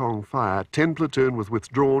Viet Cong fire, 10 Platoon was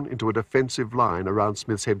withdrawn into a defensive line around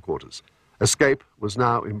Smith's headquarters. Escape was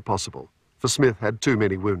now impossible, for Smith had too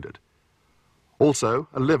many wounded. Also,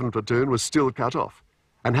 11 Platoon was still cut off,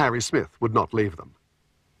 and Harry Smith would not leave them.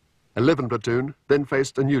 11 Platoon then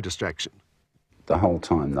faced a new distraction. The whole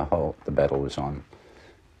time the battle was on,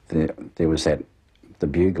 there was the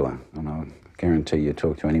bugler, and I guarantee you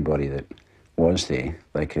talk to anybody that was there,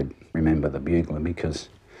 they could remember the bugler, because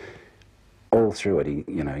all through it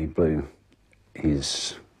he blew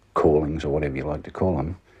his callings, or whatever you like to call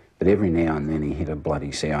them, but every now and then he hit a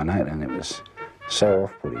bloody CI note, and it was so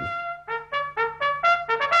off-putting.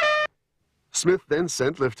 Smith then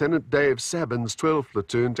sent Lieutenant Dave Sabin's 12th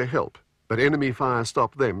Platoon to help, but enemy fire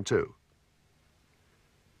stopped them too.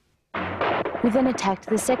 We then attacked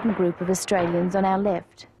the second group of Australians on our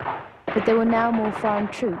left, but there were now more foreign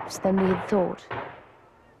troops than we had thought.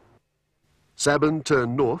 Sabin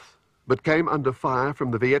turned north, but came under fire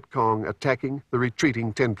from the Viet Cong attacking the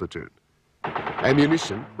retreating 10 Platoon.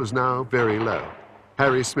 Ammunition was now very low.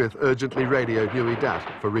 Harry Smith urgently radioed Nui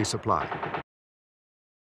Dat for resupply.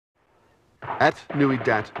 At Nui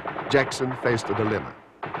Dat, Jackson faced a dilemma.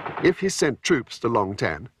 If he sent troops to Long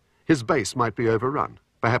Tan, his base might be overrun,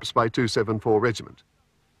 perhaps by 274 Regiment.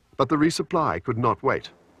 But the resupply could not wait.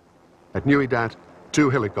 At Nui Dat, 2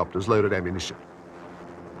 helicopters loaded ammunition.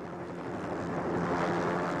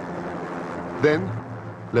 Then,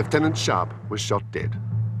 Lieutenant Sharp was shot dead.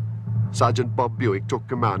 Sergeant Bob Buick took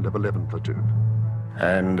command of 11 Platoon.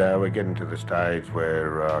 And we're getting to the stage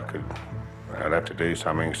where I'd have to do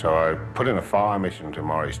something, so I put in a fire mission to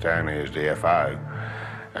Maury Stanley as DFO,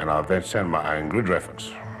 and I've then sent my own grid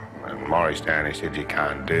reference. And Maury Stanley said, you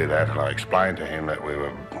can't do that, and I explained to him that we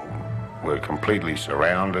were completely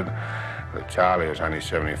surrounded, that Charlie was only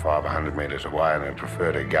 75, 100 metres away, and I'd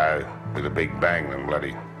prefer to go with a big bang than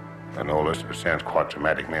bloody and all this. It sounds quite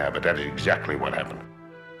dramatic now, but that is exactly what happened.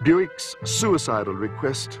 Buick's suicidal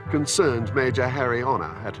request concerned Major Harry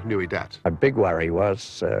Honor at Nui Dat. A big worry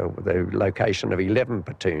was the location of 11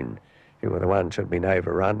 Platoon, who were the ones who had been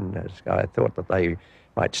overrun. I thought that they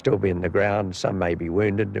might still be in the ground, some may be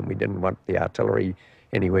wounded, and we didn't want the artillery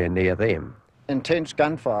anywhere near them. Intense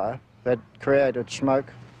gunfire that created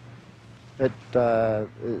smoke. There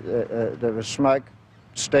was smoke,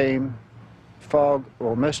 steam, fog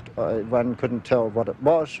or mist. One couldn't tell what it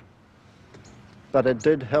was. But it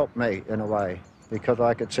did help me in a way, because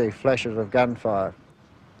I could see flashes of gunfire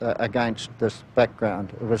against this background.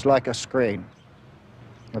 It was like a screen,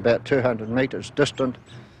 about 200 metres distant.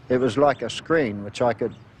 It was like a screen which I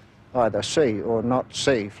could either see or not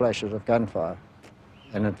see flashes of gunfire.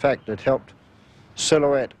 And in fact, it helped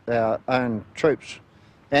silhouette our own troops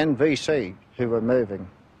and VC who were moving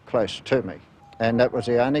close to me. And that was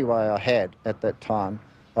the only way I had at that time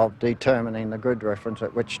of determining the grid reference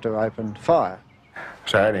at which to open fire.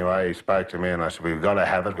 So anyway, he spoke to me and I said, we've got to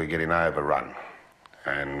have it, we're getting overrun.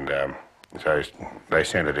 And so they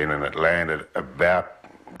sent it in and it landed about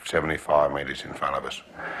 75 metres in front of us.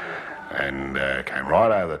 And came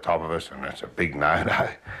right over the top of us, and that's a big no-no.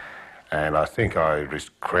 And I think I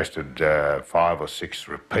requested 5 or 6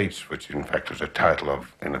 repeats, which in fact was a total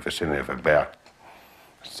of in the vicinity of about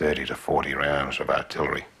 30 to 40 rounds of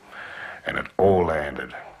artillery. And it all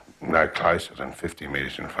landed no closer than 50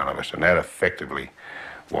 metres in front of us, and that effectively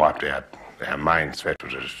wiped out our main threat,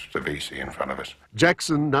 which was the VC in front of us.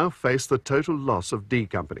 Jackson now faced the total loss of D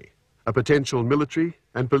Company, a potential military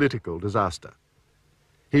and political disaster.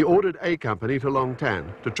 He ordered A Company to Long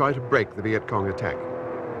Tan to try to break the Viet Cong attack.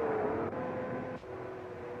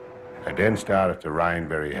 It then started to rain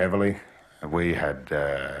very heavily. We had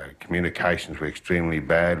communications were extremely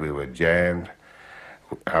bad. We were jammed.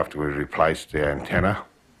 After we replaced the antenna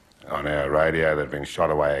on our radio that had been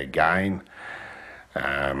shot away again,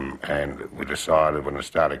 And we decided when it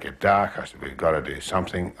started to get dark, I said, we've got to do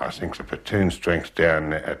something. I think the platoon strength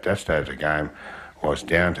down at that stage of the game was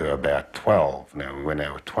down to about 12. Now, we went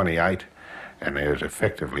out with 28, and there was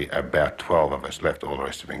effectively about 12 of us left, all the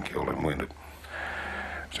rest had been killed and wounded.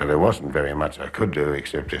 So there wasn't very much I could do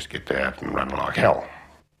except just get out and run like hell.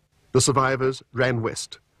 The survivors ran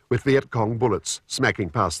west, with Viet Cong bullets smacking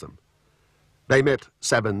past them. They met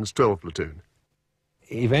Sabin's 12 platoon.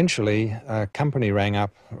 Eventually, a company rang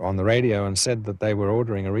up on the radio and said that they were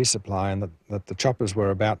ordering a resupply and that the choppers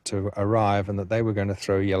were about to arrive and that they were going to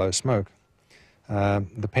throw yellow smoke.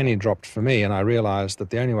 The penny dropped for me, and I realised that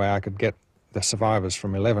the only way I could get the survivors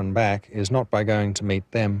from 11 back is not by going to meet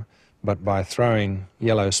them, but by throwing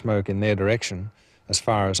yellow smoke in their direction as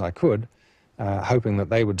far as I could, hoping that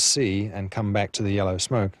they would see and come back to the yellow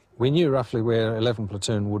smoke. We knew roughly where 11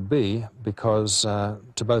 platoon would be because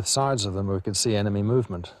to both sides of them we could see enemy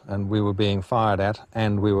movement, and we were being fired at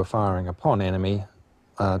and we were firing upon enemy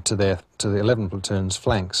to the 11 platoon's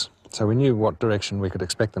flanks. So we knew what direction we could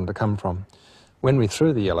expect them to come from. When we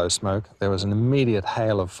threw the yellow smoke, there was an immediate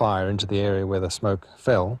hail of fire into the area where the smoke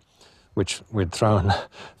fell, which we'd thrown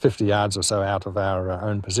 50 yards or so out of our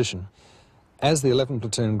own position. As the 11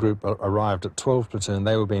 platoon group arrived at 12 platoon,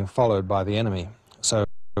 they were being followed by the enemy. So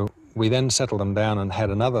we then settled them down and had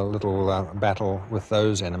another little battle with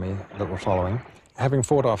those enemy that were following. Having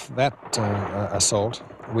fought off that assault,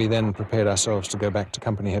 we then prepared ourselves to go back to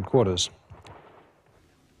company headquarters.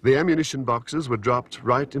 The ammunition boxes were dropped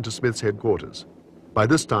right into Smith's headquarters. By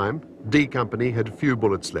this time, D Company had few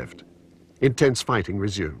bullets left. Intense fighting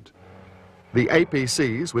resumed. The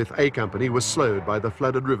APCs with A Company were slowed by the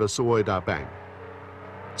flooded river Soi Da Bang.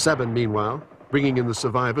 Sabin, meanwhile, bringing in the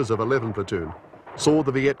survivors of 11 platoon, saw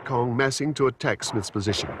the Viet Cong massing to attack Smith's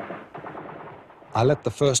position. I let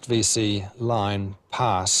the first VC line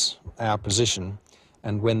pass our position,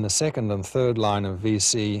 and when the second and third line of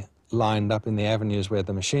VC lined up in the avenues where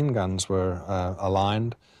the machine guns were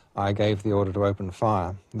aligned, I gave the order to open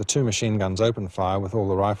fire. The two machine guns opened fire with all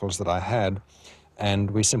the rifles that I had,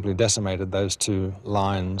 and we simply decimated those two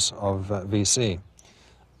lines of VC.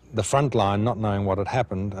 The front line, not knowing what had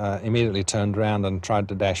happened, immediately turned around and tried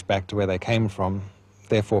to dash back to where they came from,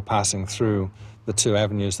 therefore passing through the two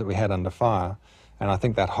avenues that we had under fire. And I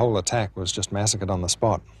think that whole attack was just massacred on the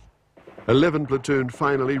spot. 11 platoon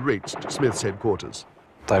finally reached Smith's headquarters.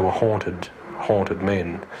 They were haunted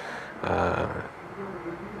men.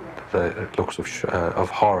 The looks of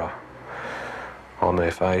horror on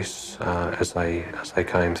their face as they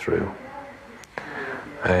came through,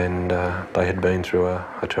 and they had been through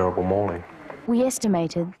a terrible mauling. We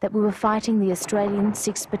estimated that we were fighting the Australian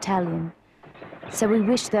 6th Battalion, so we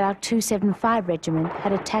wished that our 275 Regiment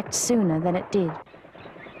had attacked sooner than it did.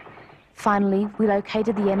 Finally, we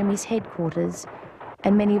located the enemy's headquarters,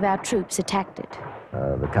 and many of our troops attacked it.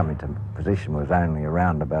 The coming to position was only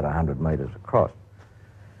around about 100 metres across.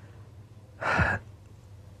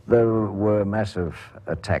 There were massive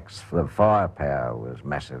attacks. The firepower was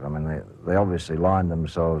massive. I mean, they obviously lined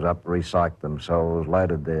themselves up, recycled themselves,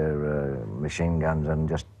 loaded their machine guns and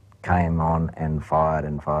just came on and fired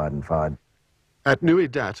and fired and fired. At Nui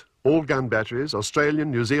Dat, all gun batteries, Australian,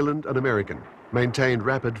 New Zealand and American, maintained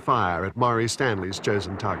rapid fire at Maurice Stanley's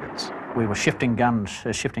chosen targets. We were shifting gun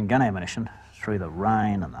ammunition through the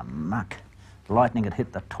rain and the muck. Lightning had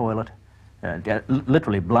hit the toilet.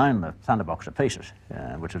 Literally blown the thunderbox to pieces,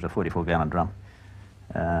 which was a 44-gallon drum.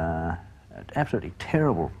 Absolutely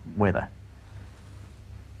terrible weather.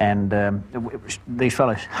 And these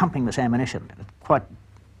fellows humping this ammunition, quite,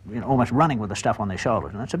 almost running with the stuff on their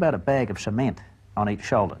shoulders. And it's about a bag of cement on each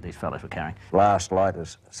shoulder these fellows were carrying. Blast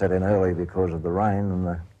lighters set in early because of the rain and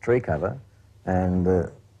the tree cover, and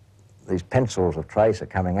these pencils of trace are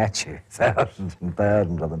coming at you, thousands and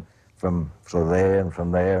thousands of them. From there and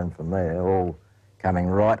from there and from there, all coming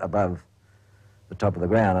right above the top of the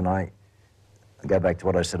ground. And I go back to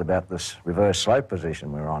what I said about this reverse slope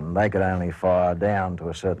position we're on. They could only fire down to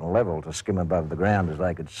a certain level to skim above the ground as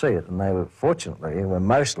they could see it, and they were, fortunately,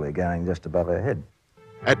 mostly going just above our head.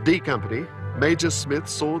 At D Company, Major Smith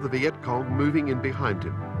saw the Viet Cong moving in behind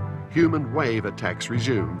him. Human wave attacks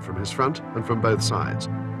resumed from his front and from both sides.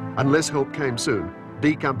 Unless help came soon,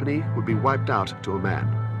 D Company would be wiped out to a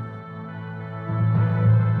man.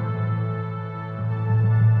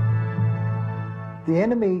 The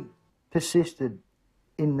enemy persisted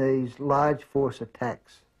in these large force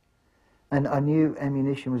attacks, and I knew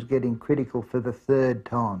ammunition was getting critical for the third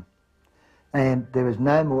time, and there was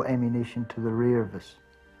no more ammunition to the rear of us.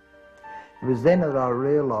 It was then that I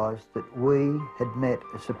realised that we had met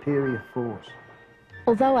a superior force.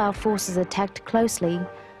 Although our forces attacked closely,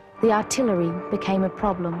 The artillery became a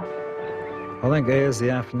problem. I think as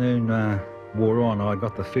the afternoon wore on, I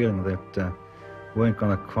got the feeling that we weren't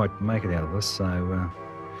going to quite make it out of this, so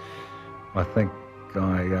I think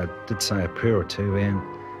I did say a prayer or two, and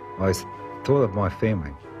I thought of my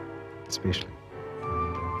family, especially.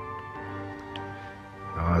 And,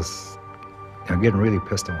 I was getting really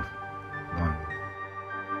pissed off.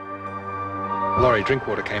 Laurie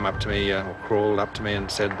Drinkwater came up to me, or crawled up to me and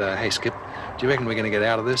said, hey Skip, do you reckon we're going to get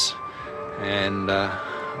out of this? And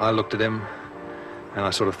I looked at him and I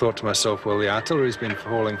sort of thought to myself, well, the artillery's been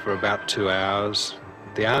falling for about 2 hours.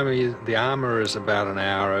 The armour is about an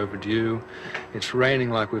hour overdue. It's raining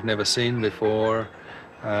like we've never seen before.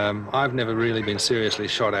 I've never really been seriously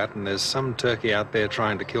shot at, and there's some turkey out there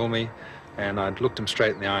trying to kill me. And I looked him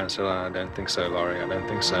straight in the eye and said, I don't think so, Laurie, I don't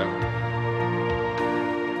think so.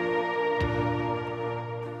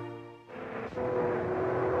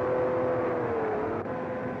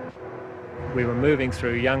 We were moving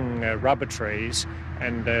through young rubber trees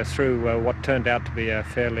and through what turned out to be a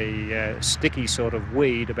fairly sticky sort of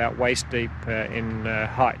weed about waist deep in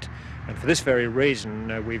height. And for this very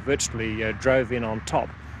reason, we virtually drove in on top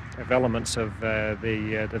of elements of the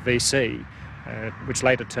VC, which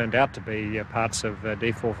later turned out to be parts of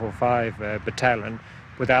D445 battalion,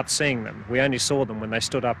 without seeing them. We only saw them when they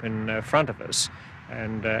stood up in front of us.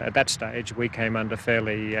 And at that stage, we came under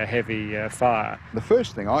fairly heavy fire. The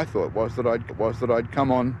first thing I thought was that I'd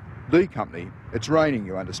come on D Company. It's raining,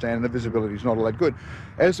 you understand, and the visibility's not all that good.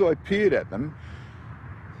 As I peered at them,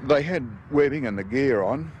 they had webbing and the gear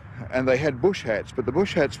on, and they had bush hats, but the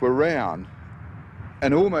bush hats were round.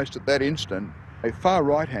 And almost at that instant, a far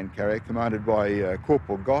right-hand carrier, commanded by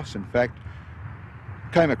Corporal Goss, in fact,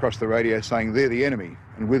 came across the radio saying, they're the enemy,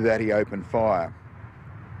 and with that he opened fire.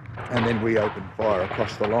 And then we opened fire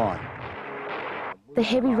across the line. The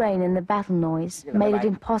heavy rain and the battle noise made it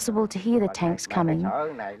impossible to hear the tanks coming,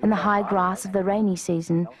 and the high grass of the rainy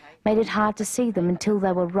season made it hard to see them until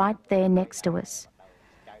they were right there next to us.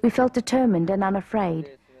 We felt determined and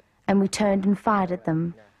unafraid, and we turned and fired at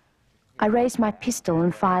them. I raised my pistol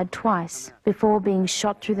and fired twice before being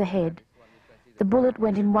shot through the head. The bullet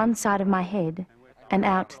went in one side of my head and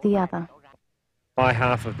out the other. My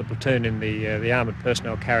half of the platoon in the armoured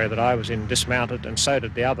personnel carrier that I was in dismounted, and so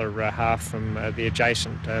did the other half from the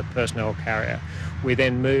adjacent personnel carrier. We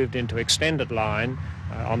then moved into extended line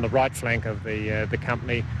on the right flank of the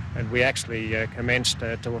company, and we actually commenced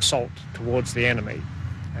to assault towards the enemy,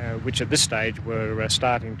 which at this stage were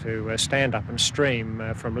starting to stand up and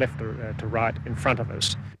stream from left to right in front of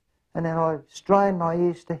us. And then I strained my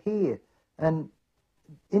ears to hear, and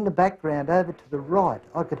in the background over to the right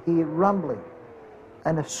I could hear rumbling.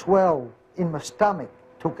 And a swell in my stomach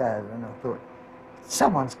took over, and I thought,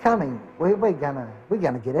 someone's coming. We're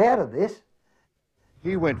gonna get out of this.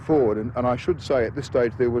 He went forward, and I should say at this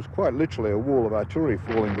stage there was quite literally a wall of artillery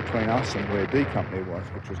falling between us and where D Company was,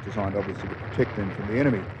 which was designed obviously to protect them from the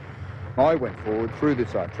enemy. I went forward through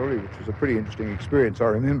this artillery, which was a pretty interesting experience. I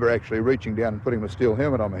remember actually reaching down and putting my steel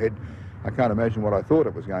helmet on my head. I can't imagine what I thought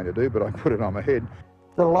it was going to do, but I put it on my head.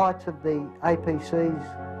 The lights of the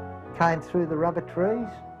APCs came through the rubber trees,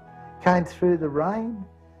 came through the rain.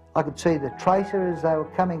 I could see the tracer as they were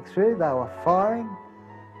coming through, they were firing,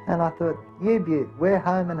 and I thought, U-Butte, we're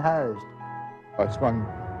home and hosed. I swung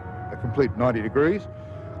a complete 90 degrees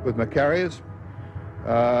with my carriers,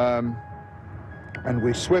 and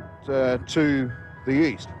we swept to the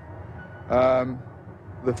east.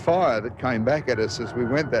 The fire that came back at us as we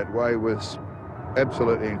went that way was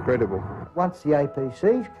absolutely incredible. Once the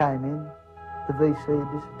APCs came in, the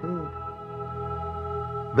VC disappeared.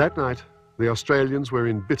 That night, the Australians were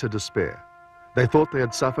in bitter despair. They thought they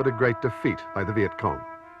had suffered a great defeat by the Viet Cong.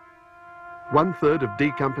 1/3 of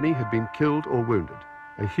D Company had been killed or wounded,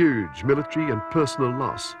 a huge military and personal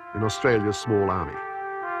loss in Australia's small army.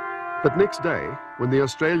 But next day, when the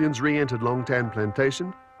Australians re-entered Long Tan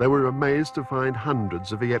Plantation, they were amazed to find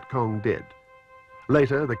hundreds of Viet Cong dead.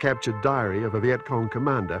 Later, the captured diary of a Viet Cong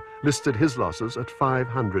commander listed his losses at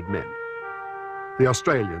 500 men. The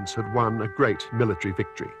Australians had won a great military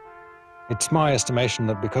victory. It's my estimation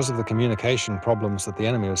that because of the communication problems that the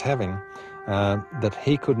enemy was having, that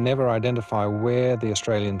he could never identify where the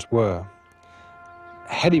Australians were.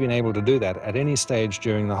 Had he been able to do that at any stage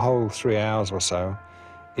during the whole 3 hours or so,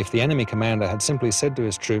 if the enemy commander had simply said to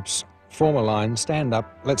his troops, form a line, stand up,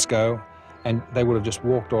 let's go, and they would have just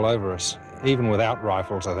walked all over us, even without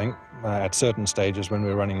rifles, I think, at certain stages when we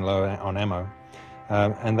were running low on ammo.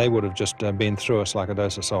 And they would have just been through us like a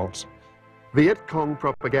dose of salts. Viet Cong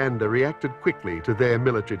propaganda reacted quickly to their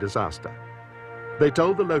military disaster. They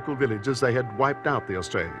told the local villagers they had wiped out the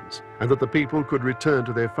Australians and that the people could return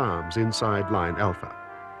to their farms inside Line Alpha.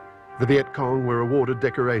 The Viet Cong were awarded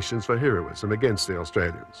decorations for heroism against the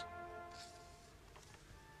Australians.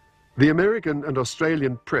 The American and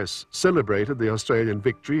Australian press celebrated the Australian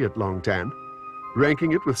victory at Long Tan,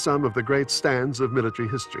 ranking it with some of the great stands of military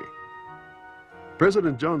history.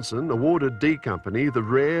 President Johnson awarded D Company the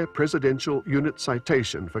rare Presidential Unit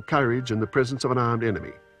Citation for courage in the presence of an armed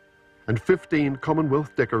enemy, and 15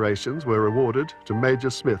 Commonwealth decorations were awarded to Major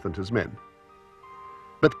Smith and his men.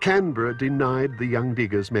 But Canberra denied the young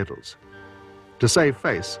diggers medals. To save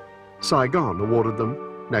face, Saigon awarded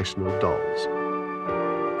them national dolls.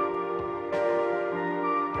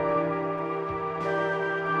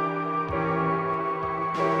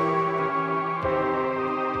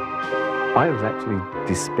 I was actually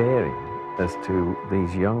despairing as to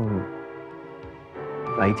these young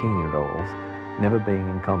 18-year-olds never being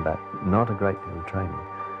in combat, not a great deal of training,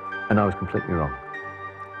 and I was completely wrong.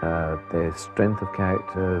 Their strength of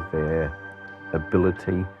character, their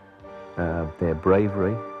ability, their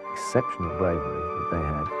bravery, exceptional bravery that they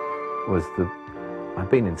had, was the... I've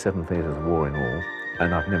been in 7 theatres of war in all,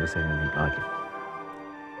 and I've never seen anything like it.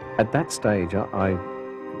 At that stage, I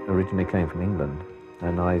originally came from England,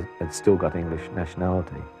 and I had still got English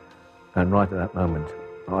nationality. And right at that moment,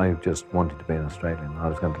 I just wanted to be an Australian. I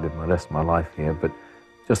was going to live the rest of my life here, but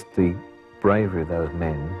just the bravery of those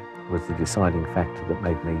men was the deciding factor that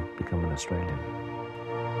made me become an Australian.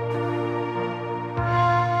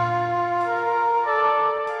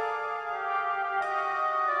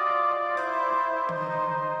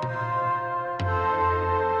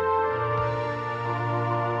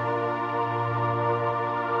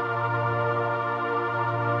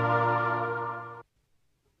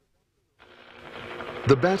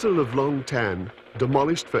 The Battle of Long Tan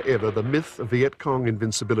demolished forever the myth of Viet Cong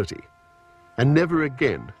invincibility, and never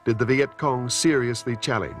again did the Viet Cong seriously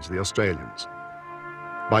challenge the Australians.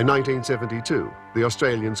 By 1972, the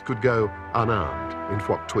Australians could go unarmed in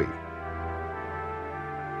Phuoc Tuy.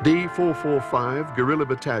 D445 Guerrilla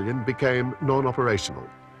Battalion became non-operational,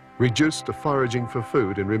 reduced to foraging for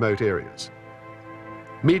food in remote areas.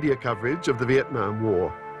 Media coverage of the Vietnam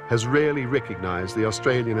War has rarely recognized the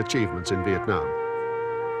Australian achievements in Vietnam.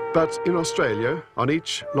 But in Australia, on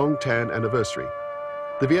each Long Tan anniversary,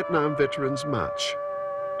 the Vietnam veterans march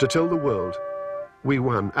to tell the world we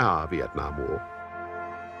won our Vietnam War.